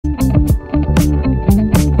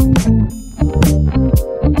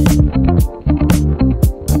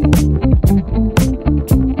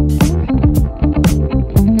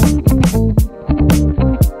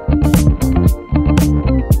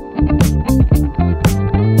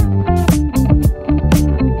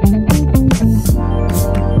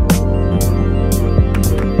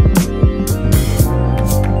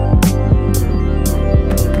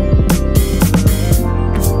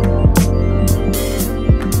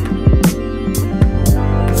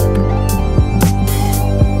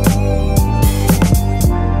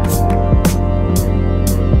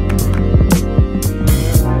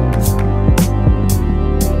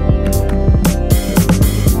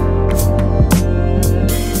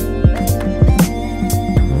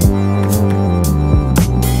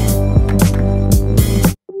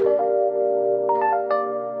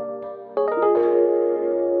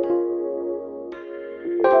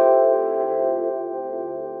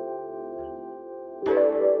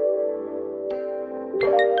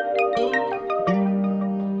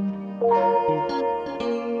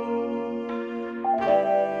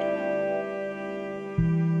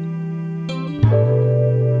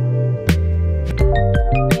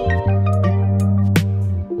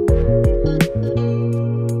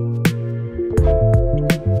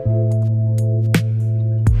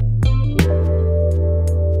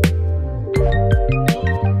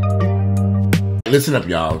listen up,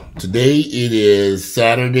 y'all. Today it is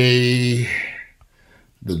Saturday,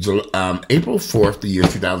 April 4th, the year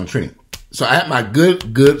 2020. So I have my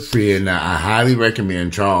good friend. I highly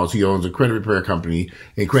recommend Charles. He owns a credit repair company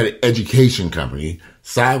and credit education company.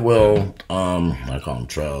 Sidewell, I call him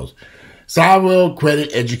Charles. Sidewell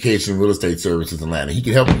Credit Education Real Estate Services Atlanta. He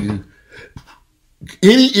can help you.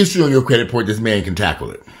 Any issue on your credit report, this man can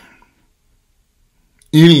tackle it.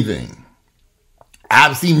 Anything.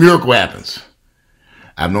 I've seen miracle happens.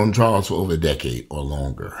 I've known Charles for over a decade or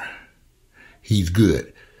longer. He's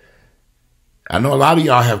good. I know a lot of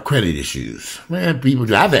y'all have credit issues. Man, people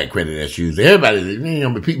do. I've had credit issues. Everybody, when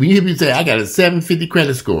you hear people say, I got a 750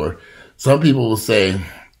 credit score, some people will say,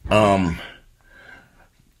 you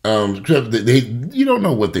don't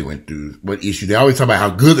know what they went through, what issue. They always talk about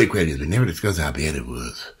how good their credit is, but never discuss how bad it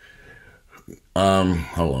was.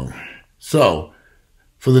 Hold on. So,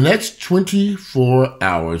 for the next 24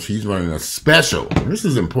 hours, he's running a special. This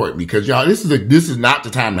is important because y'all, this is not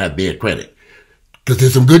the time to have bad credit. Because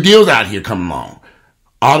there's some good deals out here coming along.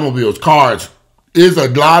 Automobiles, cars, there's a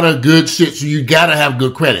lot of good shit, so you gotta have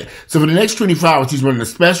good credit. So for the next 24 hours, he's running a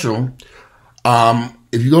special.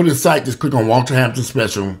 If you go to the site, just click on Walter Hampton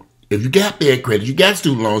Special. If you got bad credit, you got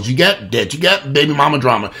student loans, you got debt, you got baby mama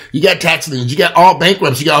drama, you got tax liens, you got all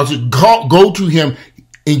bankruptcy, you got go to him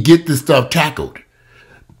and get this stuff tackled.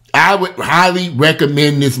 I would highly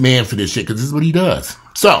recommend this man for this shit because this is what he does.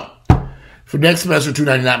 So, for next special,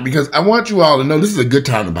 $299, because I want you all to know this is a good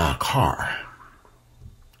time to buy a car.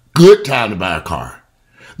 Good time to buy a car.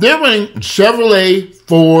 They're running Chevrolet,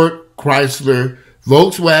 Ford, Chrysler,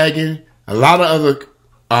 Volkswagen, a lot of other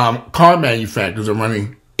car manufacturers are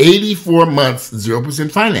running 84 months,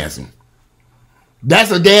 0% financing.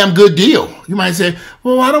 That's a damn good deal. You might say,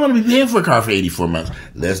 well, I don't want to be paying for a car for 84 months.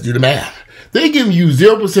 Let's do the math. They give you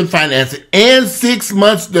 0% financing and 6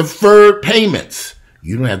 months deferred payments.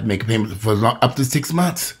 You don't have to make a payment for up to 6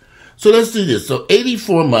 months. So let's do this. So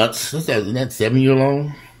 84 months, isn't that 7-year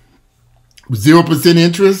loan? 0%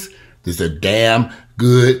 interest. This is a damn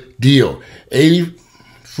good deal.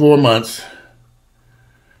 84 months,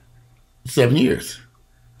 7 years.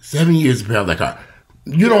 7 years to pay off that car.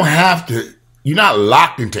 You don't have to, you're not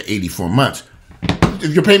locked into 84 months.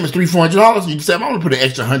 If your payment's $300-$400, you can say, I'm going to put an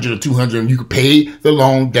extra $100 or $200 and you can pay the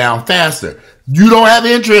loan down faster. You don't have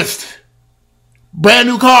interest. Brand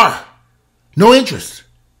new car. No interest.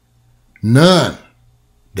 None.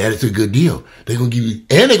 That is a good deal. They're going to give you,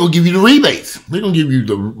 and they're going to give you the rebates. They're going to give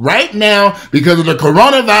you right now, because of the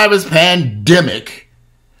coronavirus pandemic,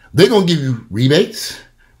 they're going to give you rebates,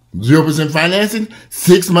 0% financing,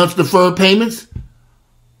 6 months deferred payments.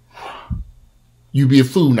 You'd be a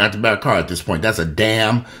fool not to buy a car at this point. That's a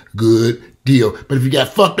damn good deal. But if you got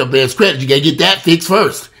fucked up ass credit, you got to get that fixed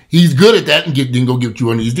first. He's good at that and then go get you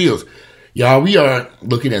one of these deals. Y'all, we are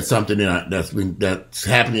looking at something that's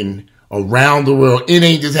happening around the world. It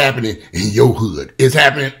ain't just happening in your hood. It's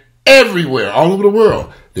happening everywhere, all over the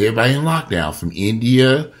world. Everybody in lockdown, from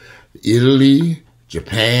India, Italy,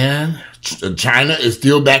 Japan, China is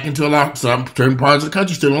still back into a lockdown. Some certain parts of the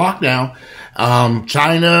country still in lockdown.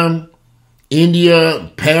 China,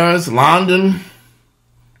 India, Paris, London,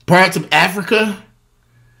 parts of Africa.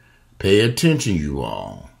 Pay attention, you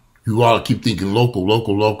all. You all keep thinking local.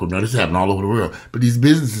 Now, this is happening all over the world. But these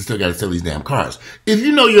businesses still got to sell these damn cars. If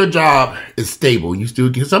you know your job is stable, you still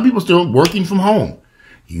get, some people still working from home.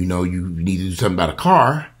 You know you need to do something about a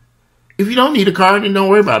car. If you don't need a car, then don't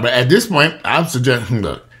worry about it. But at this point, I'm suggesting,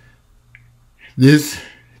 look, this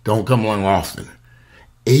don't come along often.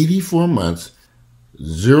 84 months,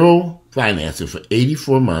 0 financing for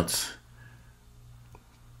 84 months.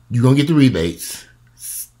 You're going to get the rebates.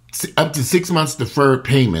 Up to 6 months deferred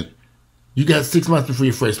payment. You got 6 months before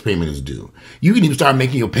your first payment is due. You can even start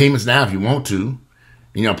making your payments now if you want to.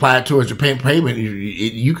 You know, apply it towards your payment.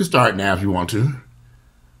 You can start now if you want to.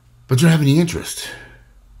 But you don't have any interest.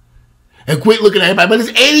 And quit looking at everybody. But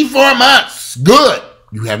it's 84 months. Good.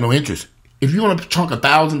 You have no interest. If you want to chunk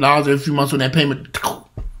 $1,000 every few months on that payment,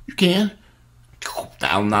 you can.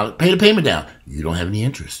 $1,000. Pay the payment down. You don't have any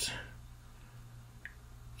interest.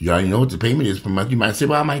 You already know what the payment is per month. You might say,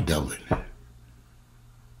 well, I might double it.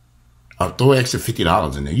 Or throw an extra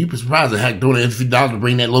 $50 in there. You'd be surprised at how throwing an extra $50 to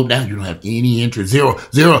bring that load down. You don't have any interest. Zero.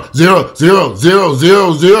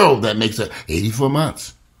 That makes it 84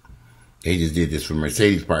 months. They just did this for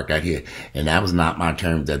Mercedes Park out here. And that was not my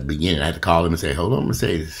terms at the beginning. I had to call them and say, hold on,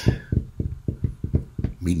 Mercedes.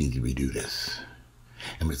 We need to redo this.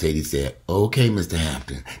 And Mercedes said, okay, Mr.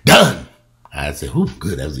 Hampton. Done. I said, whew,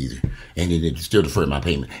 good, that was easy. And then it still deferred my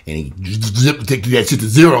payment. And he take that shit to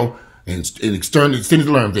 0 and extended the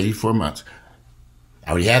term to 84 months.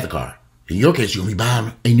 I already had the car. In your case, you're going to be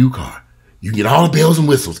buying a new car. You can get all the bells and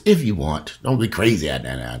whistles if you want. Don't be crazy out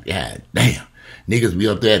there now. God damn. Niggas be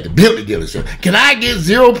up there at the Bentley dealership. Can I get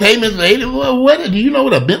 0 payments? What? Do you know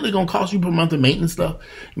what a Bentley going to cost you per month in maintenance stuff?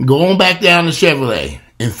 And go on back down to Chevrolet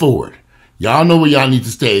and Ford. Y'all know where y'all need to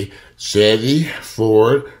stay. Chevy,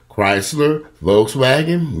 Ford, Chrysler,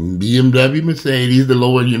 Volkswagen, BMW, Mercedes, the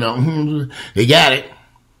Lord, they got it.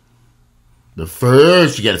 But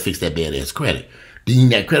first, you got to fix that badass credit. Ding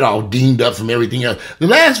that credit all dinged up from everything else. The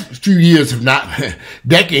last few years have not,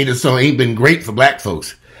 decade or so, ain't been great for black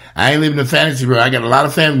folks. I ain't living in a fantasy world. I got a lot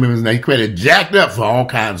of family members and they credit jacked up for all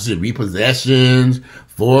kinds of shit. Repossessions,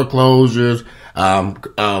 foreclosures,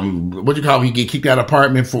 what you call when you get kicked out of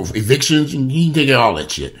apartment for evictions. You can take care of all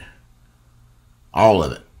that shit. All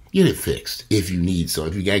of it. Get it fixed if you need so.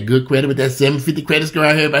 If you got good credit with that 750 credit score, I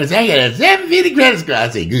hear everybody say, I got a 750 credit score. I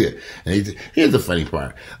say, good. And here's the funny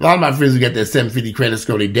part. A lot of my friends who got that 750 credit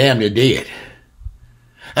score, they damn near dead.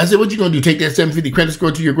 I said, what you going to do? Take that 750 credit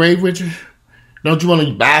score to your grave with you? Don't you want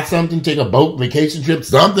to buy something, take a boat, vacation trip,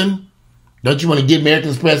 something? Don't you want to get American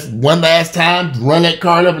Express one last time, run that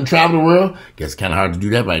card up and travel the world? Guess it's kind of hard to do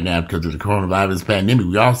that right now because of the coronavirus pandemic.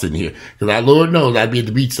 We all sitting here. Because our Lord knows I'd be at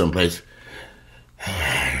the beach someplace.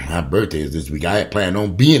 My birthday is this week. I had planned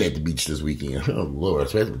on being at the beach this weekend. Oh, Lord, I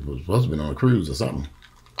was supposed to be on a cruise or something.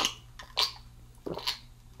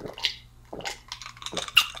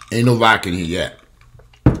 Ain't no vodka in here yet.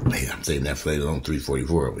 Hey, I'm saving that for later on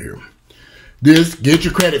 344 over here. Get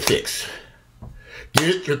your credit fixed.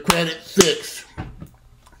 Get your credit fixed.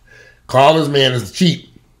 Call this man is cheap.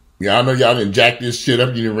 Y'all know y'all done jacked this shit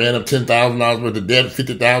up. You done ran up $10,000 worth of debt,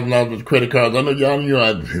 $50,000 worth of credit cards. I know y'all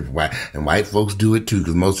and white folks do it too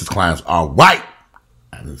because most of his clients are white.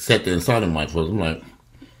 I sat there and saw them white folks. I'm like,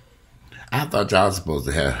 I thought y'all was supposed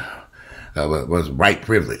to have was white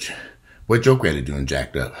privilege. What your credit doing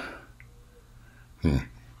jacked up? I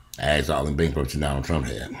asked all in bankruptcy Donald Trump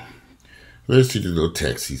had. Let's see the little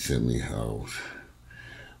text he sent me. Oh.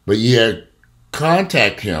 But yeah,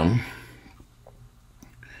 contact him.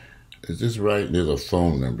 Is this right? There's a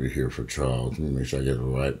phone number here for Charles. Let me make sure I get the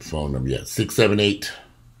right phone number. Yeah,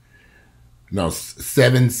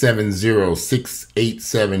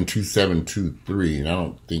 770-687-2723. And I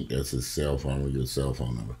don't think that's his cell phone. We get a cell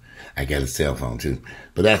phone number. I got a cell phone too.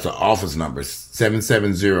 But that's the office number.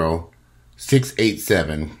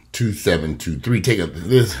 770-687-2723. Take up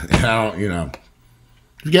this. If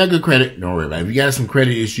you got good credit, don't worry about it. If you got some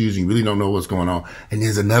credit issues and you really don't know what's going on, and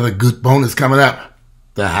there's another good bonus coming up.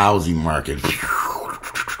 The housing market.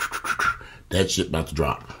 That shit about to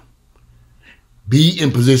drop. Be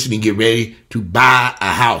in position and get ready to buy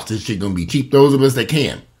a house. This shit gonna be cheap. Those of us that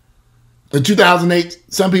can. In 2008,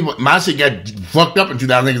 some people, my shit got fucked up in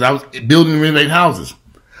 2008 because I was building and renovating houses.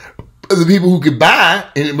 But the people who could buy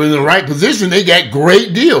and were in the right position, they got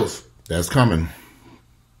great deals. That's coming.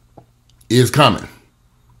 It's coming.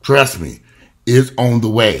 Trust me. It's on the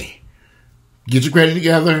way. Get your credit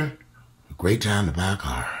together. Great time to buy a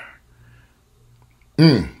car.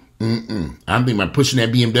 I'm thinking about pushing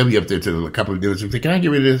that BMW up there to a couple of dealerships. Can I get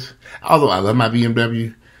rid of this? Although I love my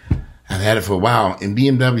BMW, I've had it for a while, and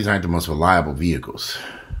BMWs aren't the most reliable vehicles.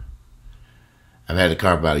 I've had the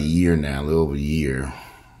car for about a year now, a little over a year.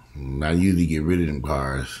 I usually get rid of them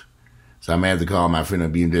cars. So I'm going to have to call my friend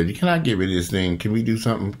at BMW. Can I get rid of this thing? Can we do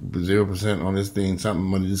something with 0% on this thing?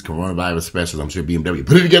 Something on this coronavirus special. I'm sure BMW.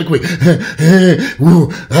 Put it together quick.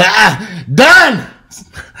 Done!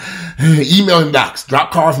 Email him docs.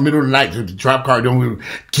 Drop car from middle of the night. Drop car. Don't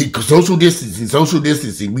keep social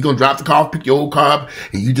distancing. We going to drop the car, pick your old car up,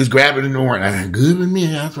 and you just grab it in the morning. Good with me.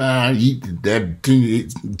 That's fine.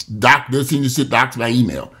 Doc does send you shit docs by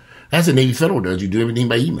email. That's what Navy Federal does. You do everything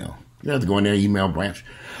by email. You don't have to go in there and email branch.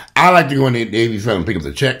 I like to go in the Navy Federal and pick up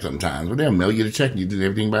the check sometimes. But they'll mail you the check and you do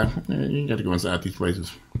everything by, you ain't got to go inside these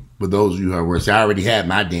places. But those of you who are worse, I already had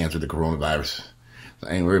my dance with the coronavirus. So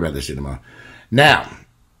I ain't worried about this shit anymore. Now,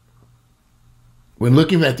 when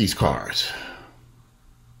looking at these cars,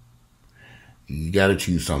 you got to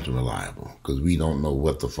choose something reliable because we don't know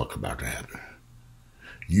what the fuck about to happen.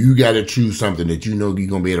 You got to choose something that you know you're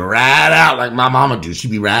going to be able to ride out like my mama do. She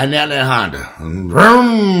be riding out that Honda.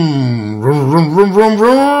 Vroom, vroom, vroom, vroom,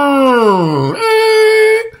 vroom.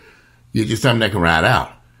 Get you something that can ride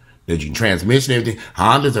out. That you can transmission everything.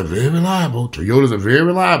 Hondas are very reliable. Toyotas are very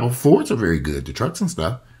reliable. Fords are very good. The trucks and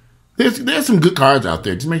stuff. There's some good cars out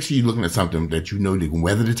there. Just make sure you're looking at something that you know that can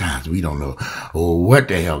weather the times. We don't know what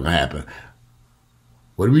the hell going to happen.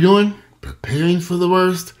 What are we doing? Preparing for the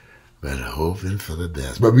worst. But hoping for the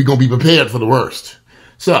best. But we're going to be prepared for the worst.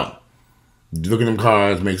 So, look at them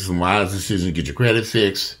cars, make some wise decisions, get your credit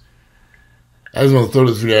fixed. I just want to throw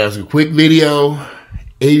this video as a quick video.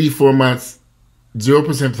 84 months,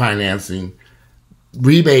 0% financing,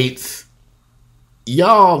 rebates.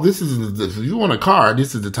 Y'all, if you want a car,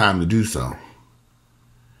 this is the time to do so.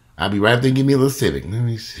 I'll be right there. Give me a little Civic. Let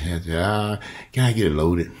me see. Can I get it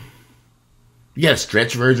loaded? You got a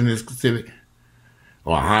stretch version of this Civic?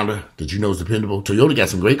 Or a Honda that you know is dependable? Toyota got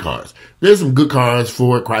some great cars. There's some good cars.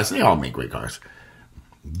 Ford, Chrysler, they all make great cars.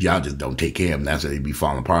 Y'all just don't take care of them. That's why they be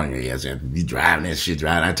falling apart on your ass. And be driving that shit,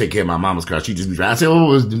 driving. I take care of my mama's car. She just be driving. I said,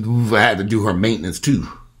 oh, I had to do her maintenance too.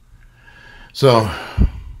 So,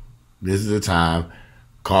 this is the time.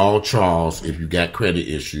 Call Charles if you got credit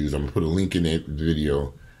issues. I'm going to put a link in that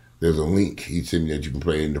video. There's a link he sent me that you can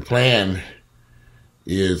play. And the plan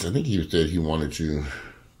is, I think he said he wanted to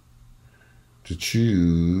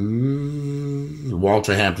choose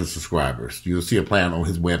Walter Hampton subscribers. You'll see a plan on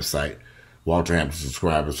his website, Walter Hampton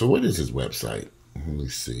subscribers. So what is his website? Let me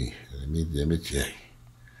see. Let me check.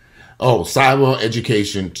 Oh, Cywell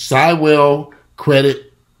Education,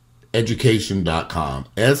 CywellCreditEducation.com.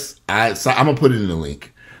 I'm going to put it in the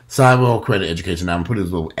link. Cywell Credit Education. I'm going to put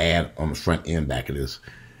his little ad on the front end back of this.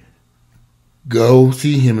 Go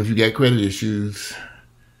see him if you got credit issues.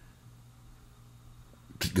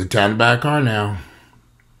 Good time to buy a car now.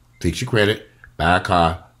 Fix your credit, buy a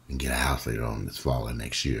car, and get a house later on this fall or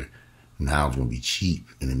next year. And the house is going to be cheap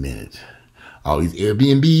in a minute. All these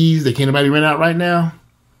Airbnbs that can't nobody rent out right now,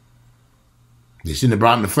 they shouldn't have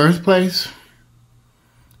brought in the first place.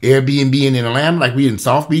 Airbnb in Atlanta, like we in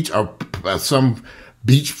South Beach, or some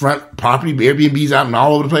beachfront property, Airbnbs out and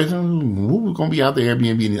all over the place. Who's going to be out there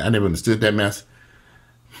Airbnb? I never understood that mess.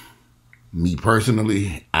 Me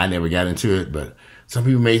personally, I never got into it, but some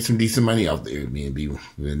people made some decent money off the Airbnb,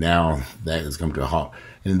 and now that has come to a halt.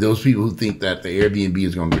 And those people who think that the Airbnb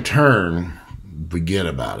is going to return, forget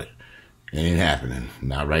about it. It ain't happening.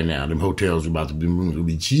 Not right now. Them hotels are about to be, rooms will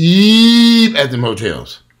be cheap at them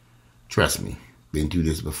hotels. Trust me. Been through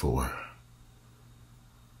this before.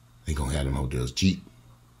 They going to have them hotels cheap.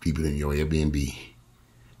 People in your Airbnb.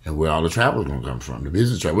 And where all the travel is going to come from. The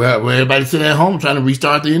business travel. Where everybody's sitting at home trying to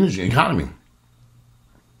restart the economy.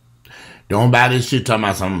 Don't buy this shit talking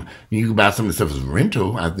about something. You can buy some of the stuff as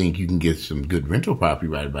rental. I think you can get some good rental property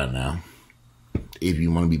right about now. If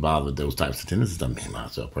you want to be bothered with those types of tenants and stuff. Me,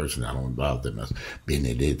 myself, personally, I don't want to bother that much. Being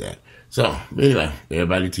they did that. So, anyway,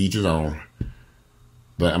 everybody to each his own.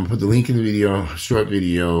 But I'm going to put the link in the video, short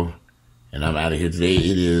video, and I'm out of here today.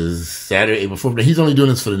 It is Saturday, April 4th. He's only doing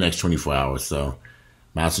this for the next 24 hours. So,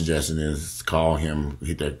 my suggestion is call him,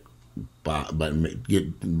 hit that button,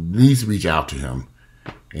 at least reach out to him.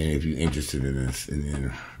 And if you're interested in this, and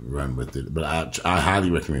then run with it. But I highly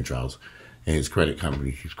recommend Charles and his credit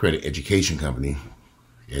company, his credit education company.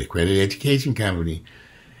 Yeah, credit education company.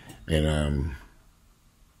 And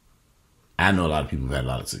I know a lot of people have had a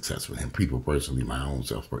lot of success with him. People personally, my own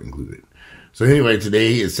self included. So anyway,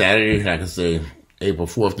 today is Saturday, like I say, April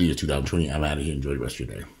 4th, the year 2020. I'm out of here. Enjoy the rest of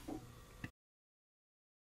your day.